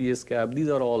utilized PSCAP. These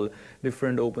are all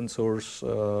different open source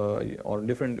or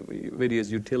different various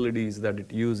utilities that it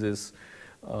uses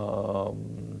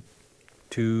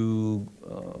to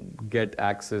get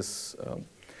access,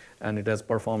 and it has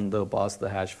performed the pass the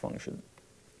hash function.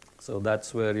 So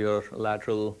that's where your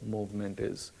lateral movement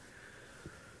is.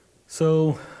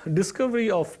 So discovery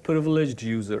of privileged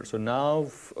user. So now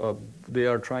they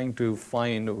are trying to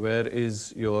find where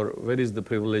is the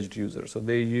privileged user. So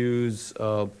they use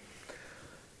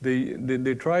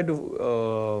they try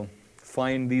to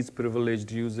find these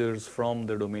privileged users from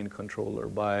the domain controller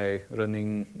by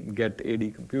running get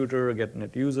AD computer, get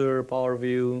net user, power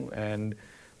view, and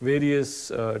various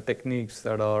techniques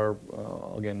that are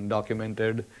again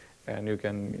documented. And you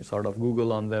can sort of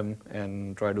Google on them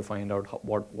and try to find out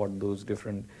what those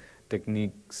different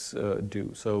techniques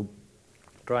do. So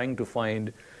trying to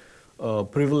find a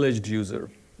privileged user.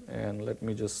 And let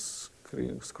me just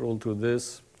scroll through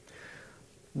this.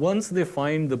 Once they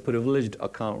find the privileged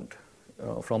account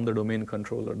from the domain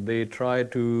controller, they try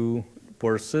to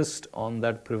persist on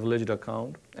that privileged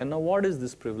account. And now what is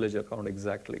this privileged account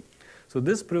exactly? So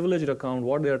this privileged account,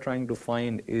 what they are trying to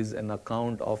find is an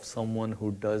account of someone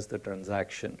who does the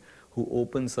transaction, who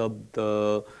opens up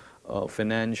the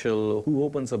who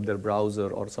opens up their browser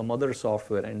or some other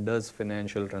software and does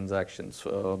financial transactions,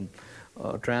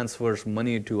 transfers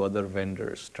money to other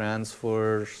vendors,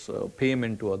 transfers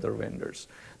payment to other vendors.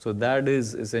 So that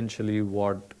is essentially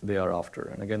what they are after.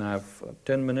 And again, I have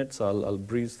 10 minutes. I'll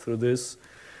breeze through this.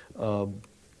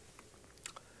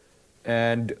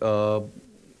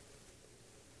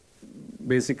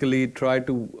 Basically try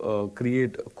to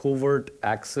create covert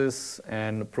access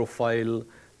and profile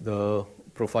the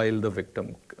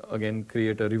victim. again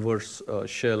create a reverse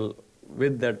shell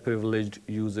with that privileged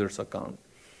user's account.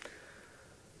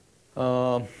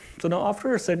 So now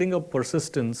after setting up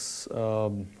persistence,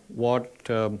 what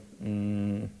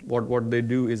they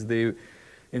do is they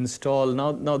install,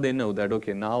 now they know that,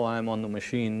 okay, now I'm on the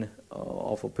machine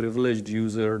of a privileged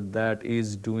user that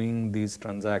is doing these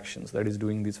transactions, that is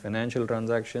doing these financial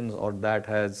transactions, or that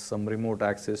has some remote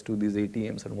access to these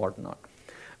ATMs and whatnot.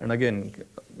 And again,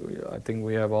 I think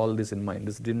we have all this in mind.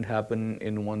 This didn't happen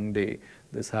in one day.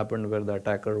 This happened where the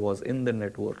attacker was in the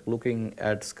network looking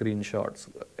at screenshots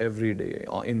every day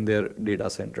in their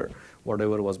data center,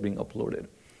 whatever was being uploaded.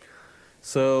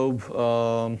 So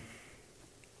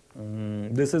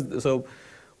so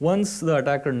once the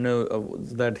attacker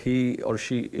knows that he or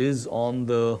she is on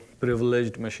the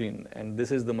privileged machine, and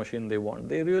this is the machine they want,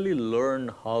 they really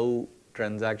learn how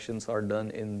transactions are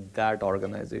done in that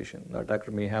organization. The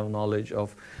attacker may have knowledge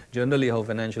of generally how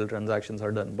financial transactions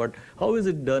are done, but how is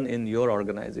it done in your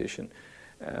organization?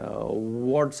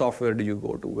 What software do you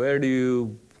go to? Where do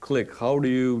you click? How do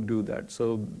you do that?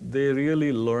 So they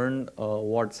really learn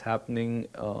what's happening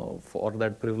for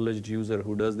that privileged user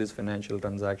who does these financial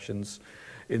transactions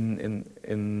in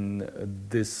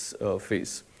this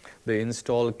phase. They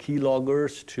install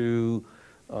keyloggers to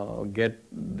get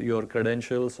your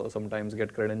credentials, or sometimes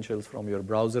get credentials from your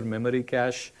browser memory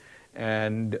cache,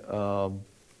 and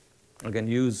again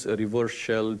use a reverse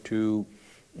shell to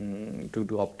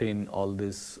obtain all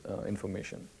this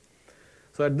information.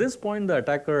 So at this point, the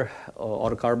attacker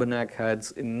or Carbanak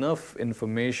has enough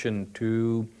information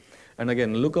to, and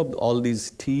again, look up all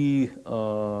these T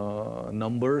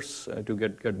numbers to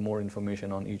get more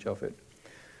information on each of it.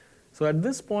 So at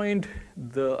this point,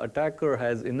 the attacker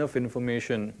has enough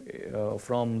information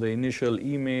from the initial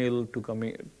email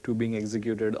to being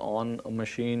executed on a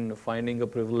machine, finding a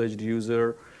privileged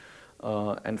user,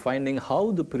 and finding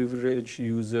how the privileged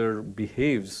user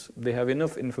behaves. They have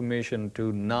enough information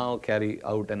to now carry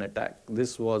out an attack.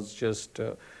 This was just,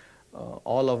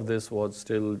 all of this was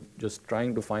still just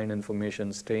trying to find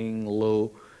information, staying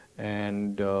low,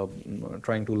 and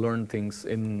trying to learn things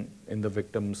in the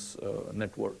victim's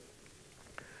network.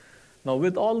 Now,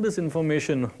 with all this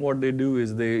information, what they do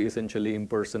is they essentially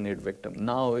impersonate victim.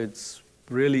 Now it's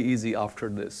really easy after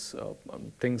this.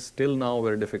 Things till now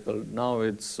were difficult. Now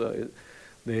it's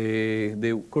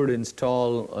they could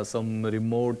install some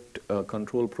remote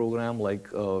control program like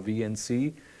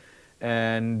VNC,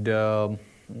 and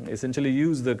essentially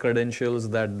use the credentials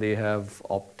that they have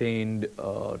obtained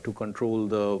to control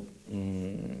the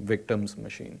victim's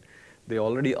machine. They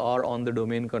already are on the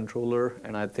domain controller,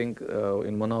 and I think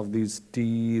in one of these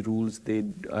T rules they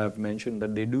have mentioned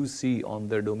that they do see on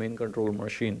their domain controller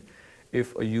machine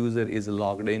if a user is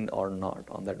logged in or not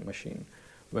on that machine.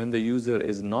 When the user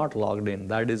is not logged in,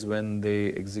 that is when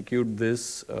they execute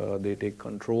this, they take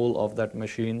control of that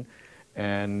machine,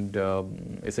 and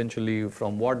essentially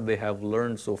from what they have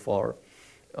learned so far,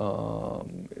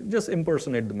 just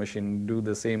impersonate the machine, do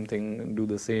the same thing, do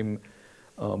the same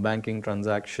banking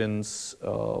transactions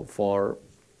for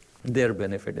their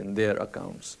benefit in their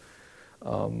accounts.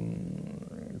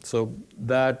 So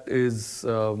that is,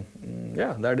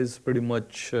 that is pretty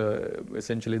much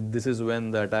essentially this is when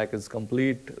the attack is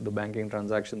complete, the banking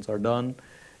transactions are done,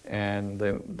 and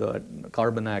the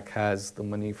Carbanak has the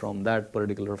money from that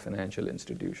particular financial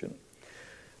institution.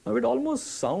 Now it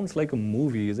almost sounds like a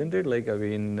movie, isn't it? Like, I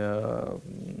mean,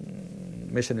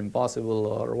 Mission Impossible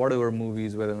or whatever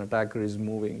movies where an attacker is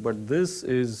moving. But this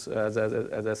is, as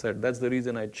I said, that's the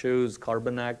reason I chose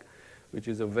Carbanak, which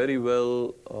is a very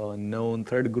well known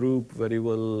threat group, very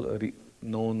well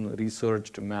known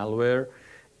researched malware.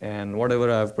 And whatever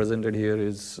I've presented here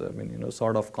is, I mean,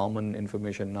 sort of common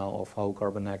information now of how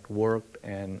Carbanak worked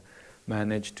and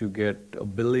managed to get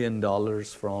 $1 billion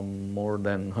from more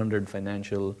than 100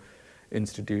 financial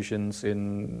institutions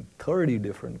in 30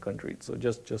 different countries. So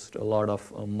just a lot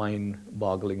of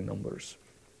mind-boggling numbers.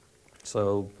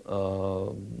 So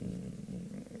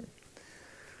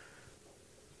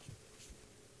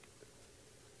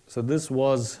so this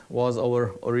was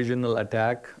our original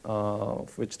attack,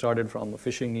 which started from a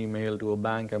phishing email to a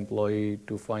bank employee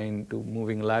to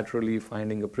moving laterally,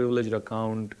 finding a privileged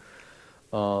account,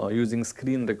 using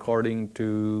screen recording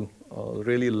to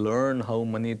really learn how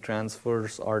money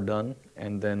transfers are done,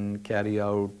 and then carry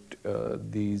out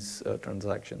these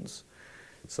transactions.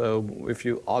 So if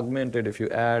you augment it, if you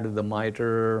add the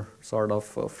MITRE sort of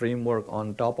framework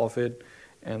on top of it,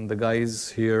 and the guys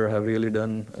here have really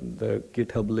done, the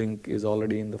GitHub link is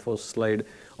already in the first slide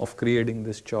of creating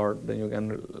this chart, then you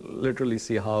can literally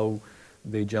see how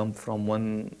they jump from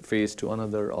one phase to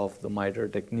another of the MITRE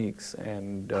techniques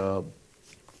and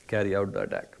carry out the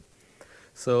attack.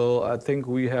 So I think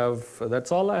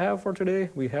that's all I have for today.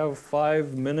 We have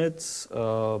 5 minutes.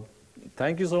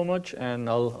 Thank you so much, and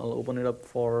I'll open it up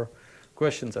for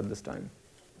questions at this time.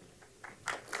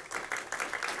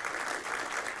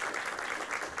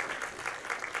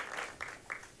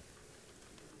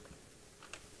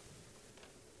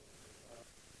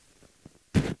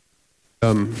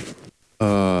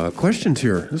 Questions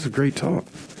here. This is a great talk.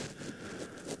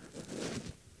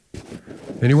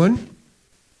 Anyone?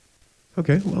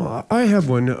 Okay, well, I have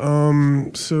one.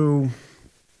 So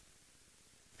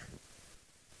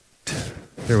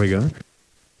there we go.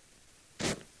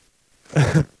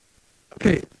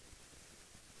 Okay.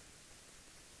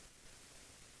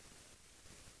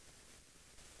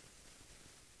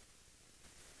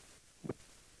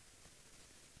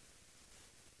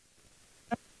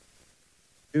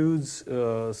 Use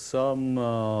some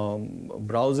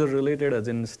browser-related, as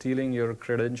in stealing your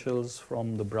credentials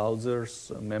from the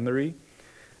browser's memory.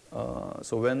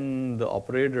 So when the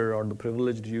operator or the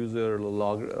privileged user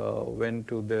went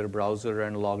to their browser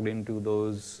and logged into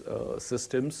those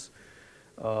systems,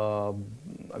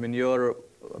 whenever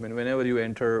you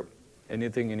enter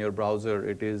anything in your browser,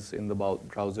 it is in the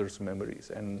browser's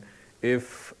memories. And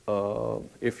if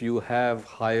you have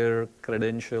higher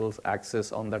credentials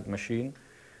access on that machine,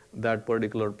 that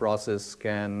particular process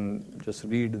can just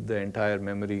read the entire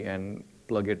memory and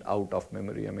plug it out of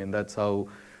memory. I mean, that's how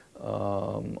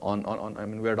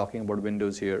we're talking about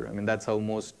Windows here. I mean, that's how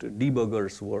most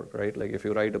debuggers work, right? Like if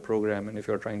you write a program and if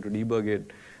you're trying to debug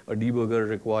it, a debugger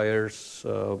requires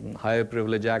higher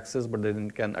privilege access, but then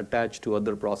it can attach to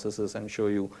other processes and show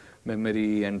you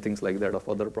memory and things like that of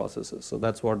other processes. So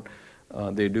that's what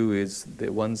they do is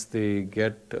once they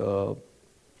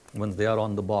are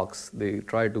on the box, they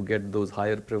try to get those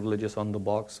higher privileges on the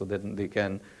box so that they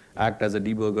can act as a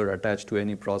debugger attached to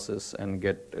any process and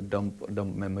get dump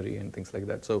memory and things like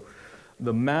that. So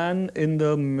the man in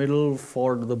the middle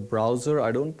for the browser,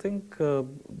 I don't think,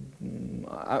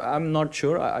 I'm not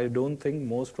sure. I don't think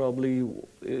most probably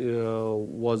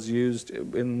was used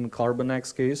in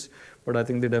Carbanak's case, but I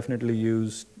think they definitely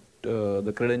used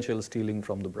the credential stealing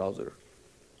from the browser.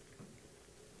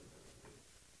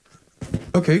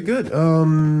 Okay, good.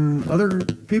 Other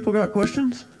people got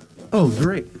questions? Oh,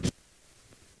 great.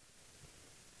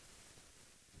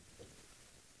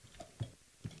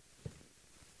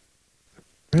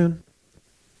 Man.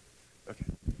 Okay.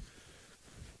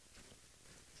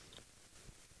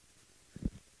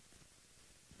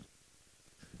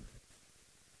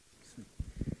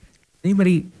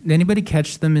 Anybody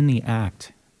catch them in the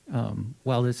act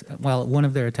while one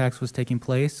of their attacks was taking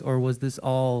place, or was this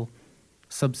all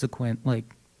subsequent, like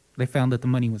they found that the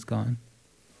money was gone?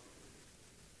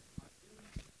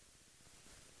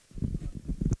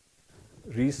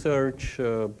 Research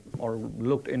or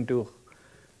looked into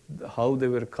how they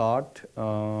were caught,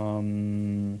 or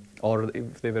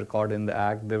if they were caught in the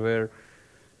act. They were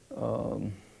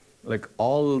like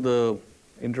all the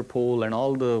Interpol and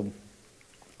all the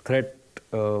threat,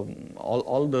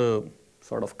 all the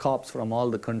sort of cops from all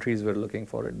the countries were looking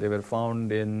for it. They were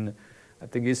found in, I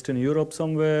think, Eastern Europe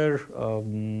somewhere,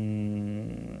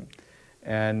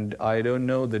 and I don't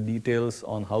know the details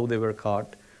on how they were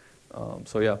caught.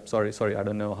 So yeah, sorry, I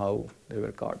don't know how they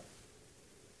were caught.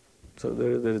 So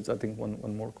there is, I think,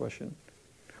 one more question.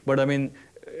 But I mean,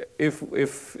 if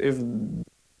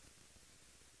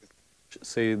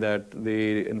say that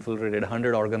they infiltrated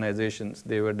 100 organizations,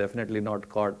 they were definitely not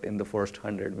caught in the first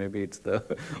 100. Maybe it's the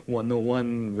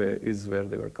 101 where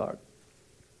they were caught.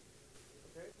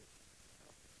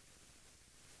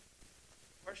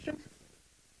 Question?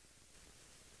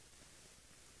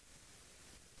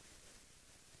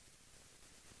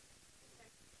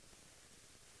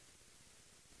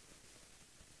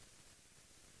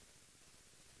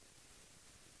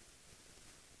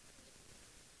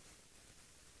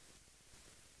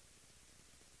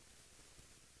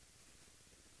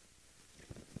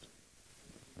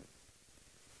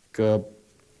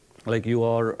 Like you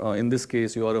are, in this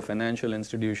case, you are a financial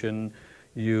institution,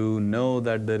 you know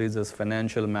that there is this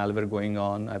financial malware going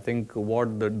on. I think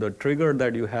what the trigger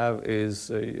that you have is,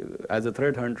 as a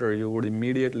threat hunter, you would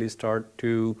immediately start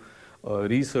to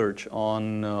research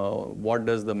on what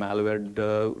does the malware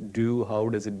do, how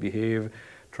does it behave,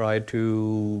 try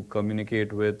to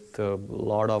communicate with a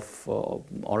lot of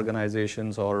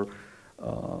organizations or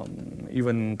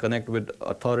even connect with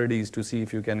authorities to see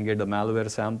if you can get a malware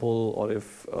sample, or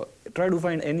if try to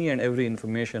find any and every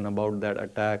information about that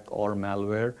attack or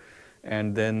malware.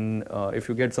 And then if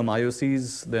you get some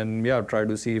IOCs, then yeah, try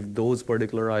to see if those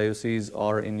particular IOCs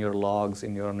are in your logs,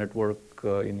 in your network,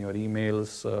 in your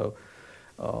emails.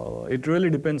 It really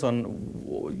depends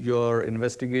on your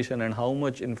investigation and how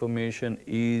much information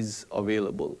is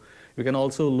available. You can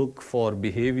also look for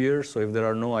behavior. So if there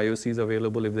are no IOCs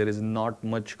available, if there is not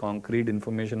much concrete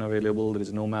information available, there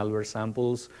is no malware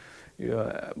samples.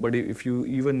 But if you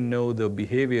even know the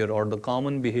behavior or the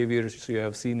common behaviors you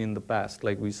have seen in the past,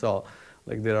 like we saw,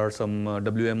 like there are some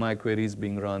WMI queries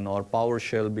being run or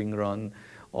PowerShell being run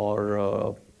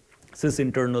or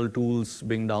sysinternal tools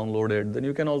being downloaded, then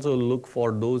you can also look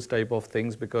for those type of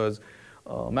things because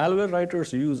malware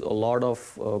writers use a lot of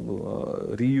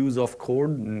reuse of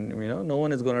code. No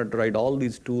one is going to write all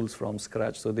these tools from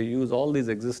scratch, so they use all these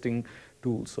existing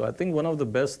tools. So I think one of the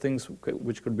best things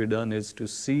which could be done is to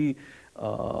see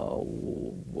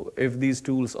if these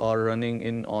tools are running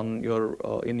in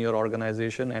your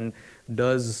organization, and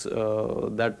does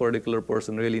that particular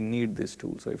person really need this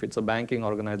tool. So if it's a banking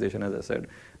organization, as I said,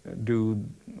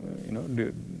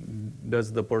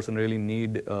 does the person really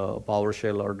need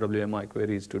PowerShell or WMI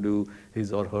queries to do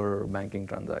his or her banking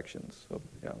transactions? So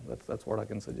yeah, that's what I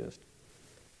can suggest.